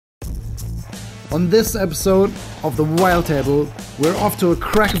On this episode of the Wild Table, we're off to a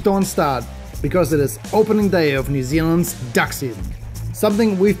crack of dawn start because it is opening day of New Zealand's duck season.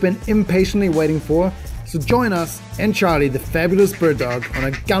 Something we've been impatiently waiting for, so join us and Charlie, the fabulous bird dog, on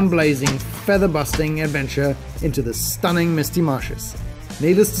a gun-blazing, feather-busting adventure into the stunning misty marshes.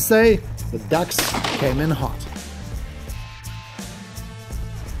 Needless to say, the ducks came in hot.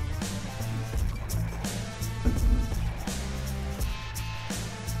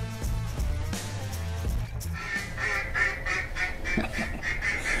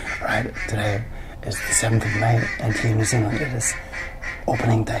 Right, today is the 7th of May and here in New Zealand it is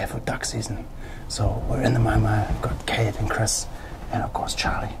opening day for duck season. So we're in the MiaMai, we've got Kade and Chris and of course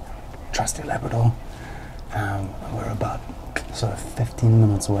Charlie, trusty Labrador. We're about sort of 15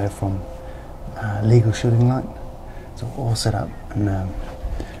 minutes away from legal shooting line. So we're all set up and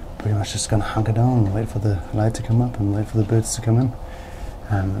pretty much just going to hunker down and wait for the light to come up and wait for the birds to come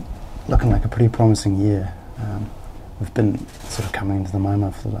in. Looking like a pretty promising year. We've been sort of coming into the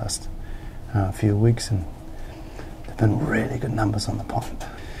MiaMai for the last few weeks and there have been really good numbers on the pond.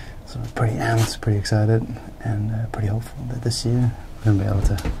 So we're pretty amped, pretty excited and pretty hopeful that this year we're going to be able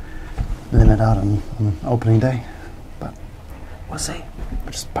to limit out on opening day. But we'll see.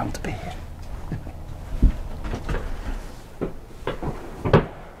 We're just pumped to be here.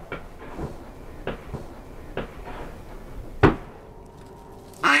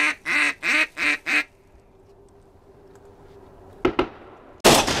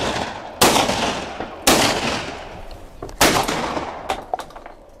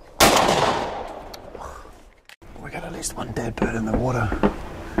 At least one dead bird in the water,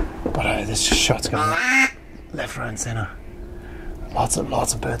 but this shot's going left, right and centre. Lots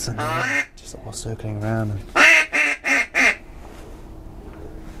of birds in there, just all circling around. And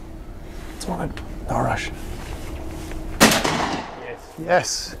it's all good, no rush.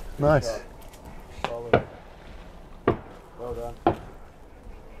 Yes, nice. Solid. Well done.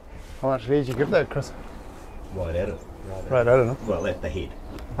 How much did you give that, Chris? Right at it. Right at it. Well, at the head.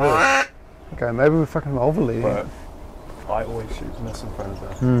 Really? Okay, maybe we're fucking overly. But I always shoot miss in front of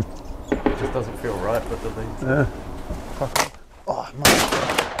that. It just doesn't feel right with the leads. Yeah. Fuck. Oh, man.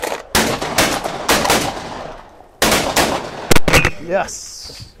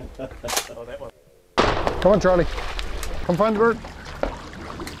 Yes. Oh, that one. Come on, Charlie. Come find the bird.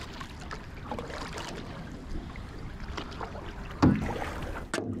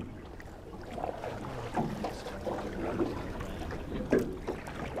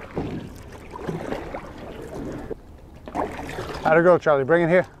 How'd it go, Charlie? Bring it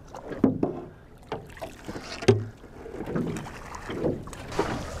here.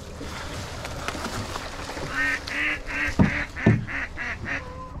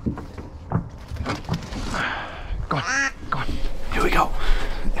 Go on. Here we go.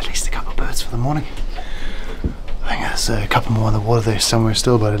 At least a couple of birds for the morning. I think there's a couple more in the water there somewhere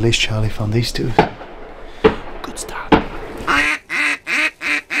still, but at least Charlie found these two. Good start.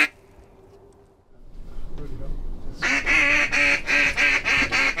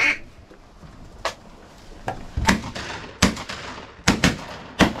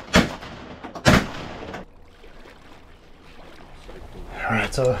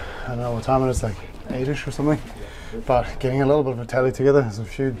 Alright, so I don't know what time it is, like 8ish or something, but getting a little bit of a tally together. There's a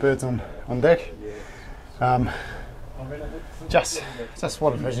few birds on deck. Just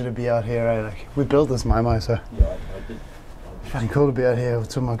what a pleasure to be out here, right? Like, we built this MiaMai, so it's fucking cool to be out here with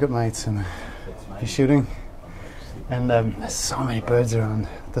two of my good mates and be shooting. And there's so many birds around.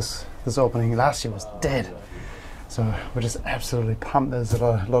 This opening last year was dead, so we're just absolutely pumped. There's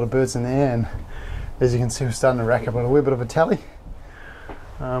a lot of birds in the air, and as you can see, we're starting to rack up a wee bit of a tally.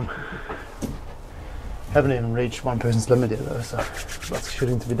 Haven't even reached one person's limit yet though, so lots of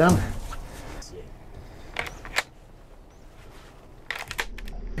shooting to be done.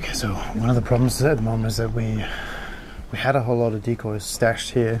 Okay, so one of the problems at the moment is that we had a whole lot of decoys stashed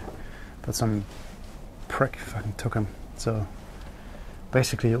here, but some prick fucking took them. So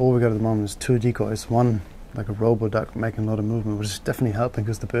basically all we got at the moment is two decoys, one like a robo duck making a lot of movement, which is definitely helping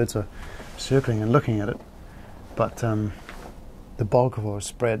because the birds are circling and looking at it, but the bulk of our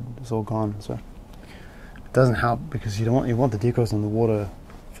spread is all gone, so it doesn't help because you want the decoys in the water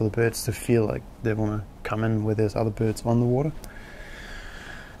for the birds to feel like they want to come in where there's other birds on the water.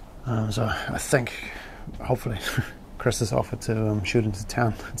 So I think hopefully Chris has offered to shoot into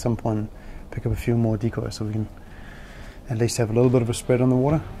town at some point and pick up a few more decoys so we can at least have a little bit of a spread on the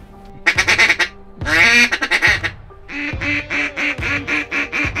water.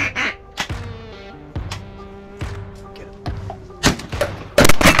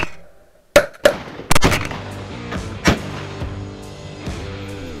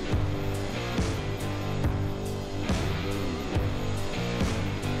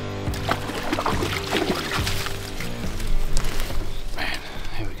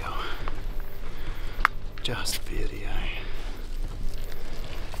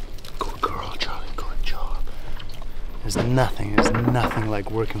 There's nothing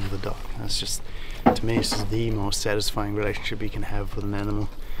like working with a dog. That's just, to me, it's just the most satisfying relationship you can have with an animal.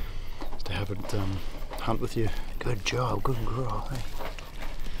 Is to have it hunt with you. Good job, good girl. Hey.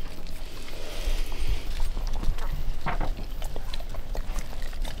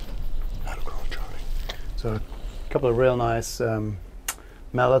 So a couple of real nice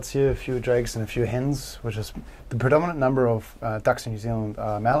mallets here, a few drakes and a few hens, which is the predominant number of ducks in New Zealand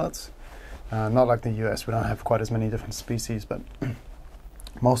are mallets. Not like the US, we don't have quite as many different species, but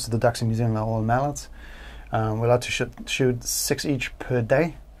most of the ducks in New Zealand are all mallets. We're allowed to shoot 6 each per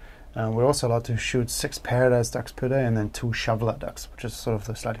day. We're also allowed to shoot 6 paradise ducks per day and then 2 shoveler ducks, which is sort of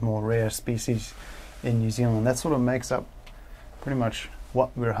the slightly more rare species in New Zealand. That sort of makes up pretty much what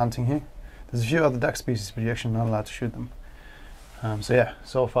we're hunting here. There's a few other duck species, but you're actually not allowed to shoot them. So yeah,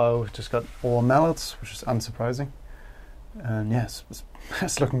 so far we've just got all mallets, which is unsurprising. And yes,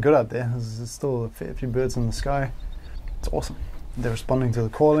 it's looking good out there. There's still a fair few birds in the sky. It's awesome. They're responding to the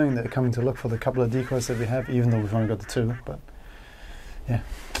calling. They're coming to look for the couple of decoys that we have, even though we've only got the 2. But yeah,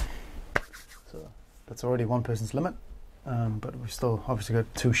 so that's already one person's limit. But we've still obviously got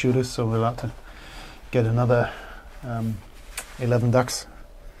 2 shooters, so we're allowed to get another 11 ducks.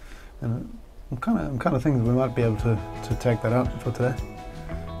 And I'm kind of thinking we might be able to take that out for today.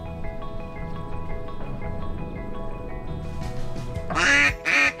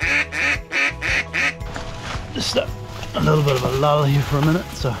 Just a little bit of a lull here for a minute,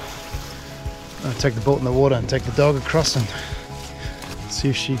 so I'll take the boat in the water and take the dog across and see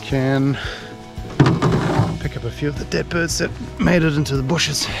if she can pick up a few of the dead birds that made it into the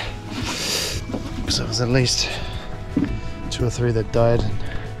bushes. So there's at least 2 or 3 that died.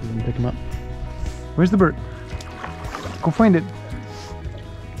 Pick him up. Where's the bird? Go find it.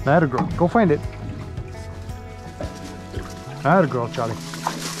 Atta girl. Go find it. Atta girl, Charlie.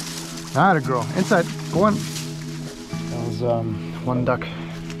 Atta girl. Inside. Go on. That was one duck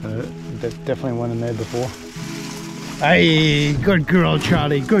that definitely went in there before. Hey, good girl,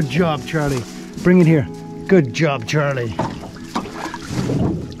 Charlie. Good job, Charlie. Bring it here. Good job, Charlie.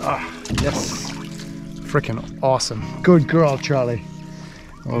 Ah, yes. Freaking awesome. Good girl, Charlie.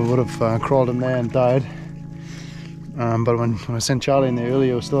 I would have crawled in there and died, but when I sent Charlie in there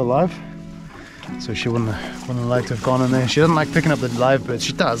earlier, it was still alive, so she wouldn't have liked to have gone in there. She doesn't like picking up the live birds.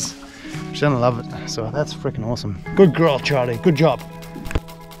 She does. She doesn't love it. So that's freaking awesome. Good girl, Charlie. Good job.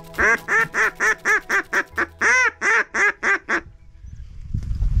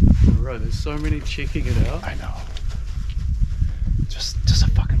 Right, there's so many checking it out. I know. Just a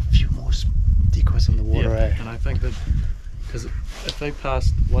fucking few more decoys in the water, yeah, eh? and I think that because if they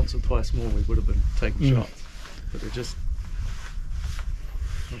passed once or twice more, we would have been taking shots, but they're just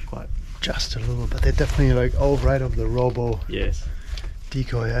not quite. Just a little, but they're definitely like right over the robo. Yes.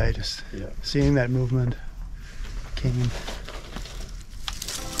 Decoy, eh? Just seeing that movement. King.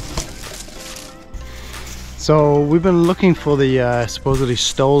 So we've been looking for the supposedly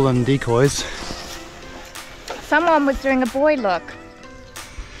stolen decoys. Someone was doing a boy look.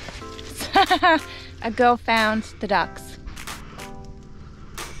 A girl found the ducks.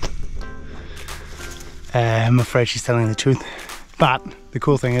 I'm afraid she's telling the truth. But the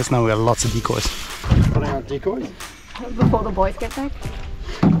cool thing is now we got lots of decoys. Putting out decoys? Before the boys get back?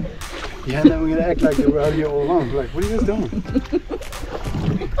 Yeah, then we're gonna act like we're out here all alone. Like, what are you guys doing?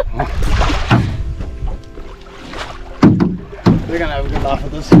 We're gonna have a good laugh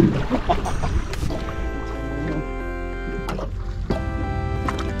at this.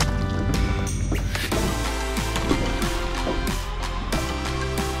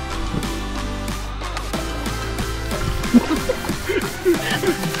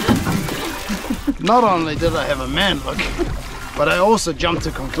 Not only did I have a man look, but I also jumped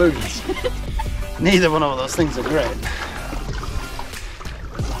to conclusions. Neither one of those things are great.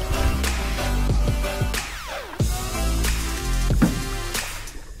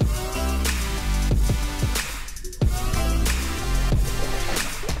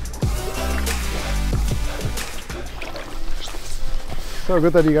 So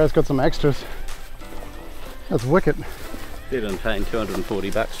good that you guys got some extras. That's wicked. Better than paying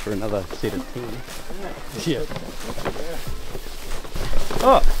 $240 for another set of 10. Yeah.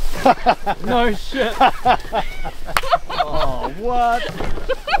 Oh! No shit! Oh, what?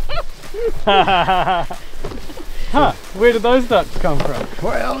 Huh, where did those ducks come from?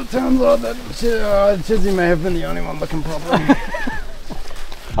 Well, it turns out that Chizzy may have been the only one looking properly.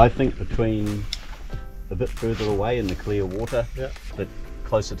 I think between a bit further away in the clear water, but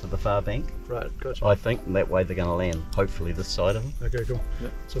closer to the far bank. Right, gotcha. I think that way they're going to land, hopefully this side of them. Okay, cool.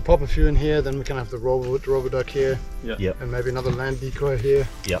 Yep. So pop a few in here, then we can have the robo duck here. Yep. And maybe another land decoy here.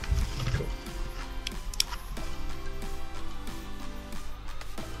 Yep. Cool.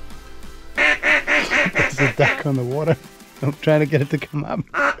 a duck on the water. I'm trying to get it to come up.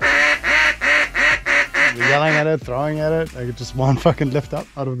 We're yelling at it, throwing at it. Like it just won't fucking lift up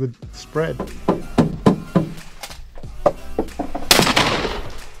out of the spread.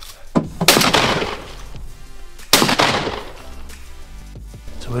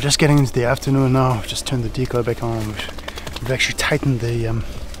 So we're just getting into the afternoon now. We've just turned the decoy back on. We've actually tightened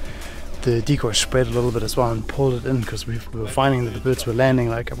the decoy spread a little bit as well and pulled it in because we were finding that the birds were landing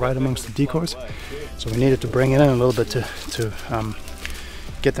like right amongst the decoys. So we needed to bring it in a little bit to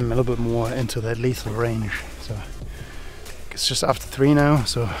get them a little bit more into that lethal range. So it's just after 3 now,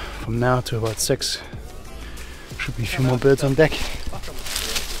 so from now to about 6 should be a few more birds on deck.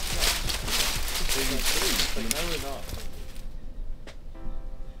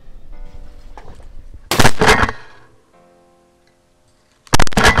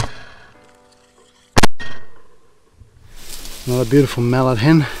 Another beautiful mallard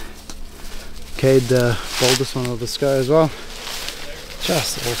hen. Kade bowled this one over the sky as well.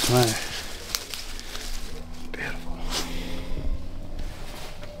 Just awesome, eh? Beautiful.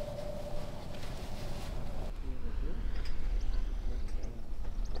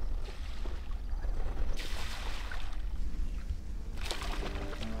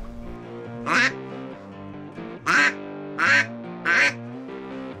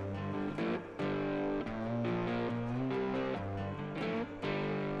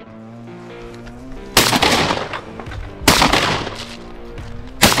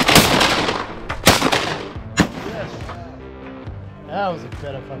 That was a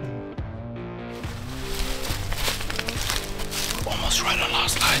better fucking. Almost right on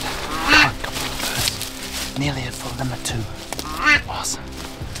last line. A couple of birds. Nearly at full limit too. Awesome.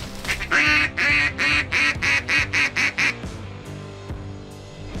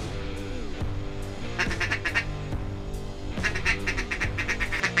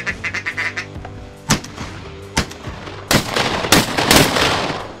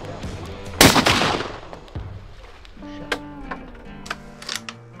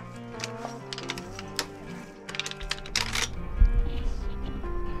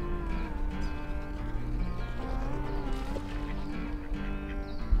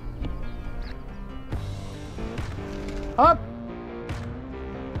 Up!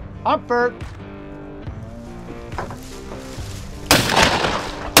 Up, Bert!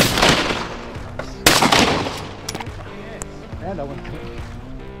 And I went.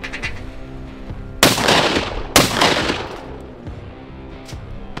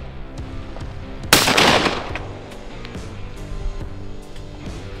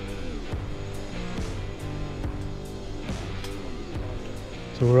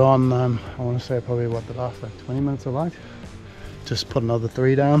 So we're on, I want to say probably what the last like 20 minutes of light. Just put another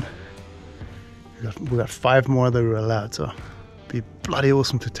 3 down. We got 5 more that we were allowed, so it'd be bloody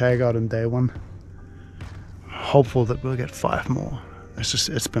awesome to tag out on day 1. Hopeful that we'll get 5 more.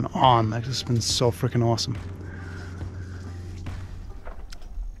 It's been on, like it's been so freaking awesome.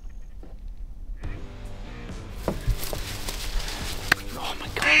 Oh my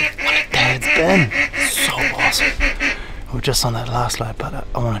god, what a day it's been! So awesome. We're just on that last light, but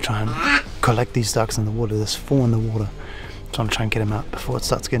I want to try and collect these ducks in the water. There's 4 in the water. So I'm trying to get them out before it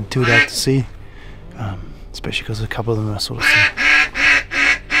starts getting too dark to see. Especially because a couple of them are sort of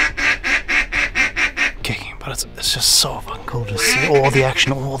kicking. But it's just so fucking cool to see all the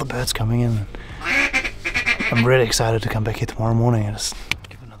action, all the birds coming in. I'm really excited to come back here tomorrow morning and just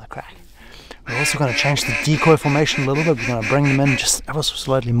give it another crack. We're also going to change the decoy formation a little bit. We're going to bring them in just ever so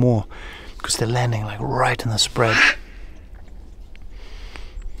slightly more because they're landing like right in the spread.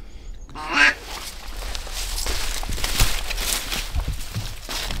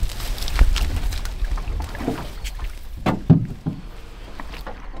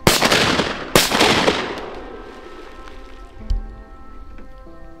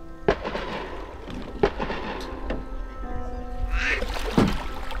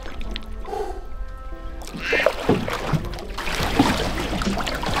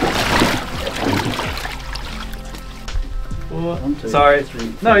 Sorry. 3,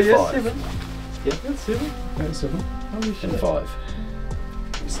 No, 4, yes, 5. 7. Yeah. Yes, 7. Yeah, 7. Holy shit. And 5.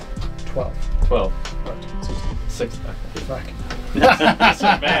 12. 12. Right. 6. Okay. Fuck. That's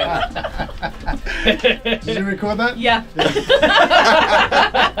a man. Did you record that? Yeah.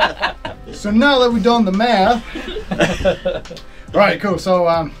 So now that we've done the math. Right, cool. So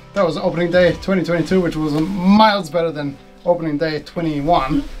that was opening day 2022, which was miles better than opening day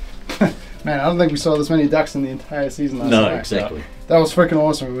 21. Man, I don't think we saw this many ducks in the entire season last night. No, exactly. That was freaking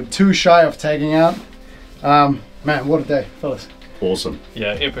awesome. We were 2 shy of tagging out. Man, what a day, fellas. Awesome.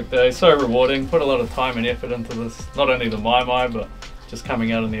 Yeah, epic day. So rewarding. Put a lot of time and effort into this. Not only the MiaMai, but just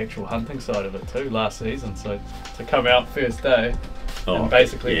coming out on the actual hunting side of it too last season. So to come out first day and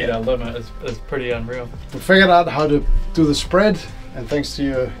basically hit our limit is pretty unreal. We figured out how to do the spread, and thanks to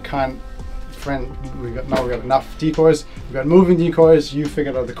your kind friend, we got enough decoys. We got moving decoys. You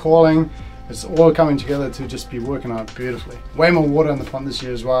figured out the calling. It's all coming together to just be working out beautifully. Way more water in the pond this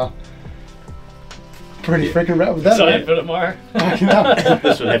year as well. Pretty freaking rad with that. Excited for tomorrow.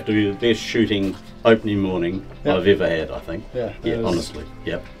 This would have to be the best shooting opening morning I've ever had, I think. Yeah, honestly.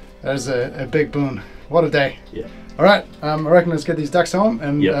 Yep. That is a big boon. What a day. Yeah. All right, I reckon let's get these ducks home,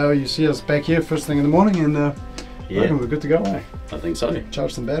 and you see us back here first thing in the morning, and I reckon we're good to go. Eh? I think so.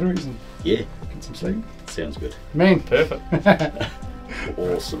 Charge some batteries and get some sleep. Sounds good. Man. Perfect.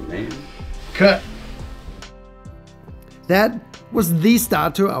 Awesome, man. Cut. That was the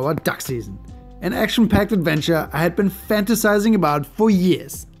start to our duck season. An action-packed adventure I had been fantasizing about for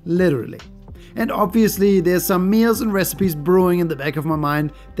years, literally. And obviously there's some meals and recipes brewing in the back of my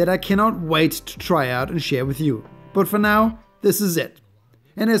mind that I cannot wait to try out and share with you. But for now, this is it.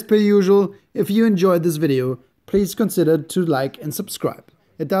 And as per usual, if you enjoyed this video, please consider to like and subscribe.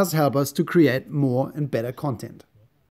 It does help us to create more and better content.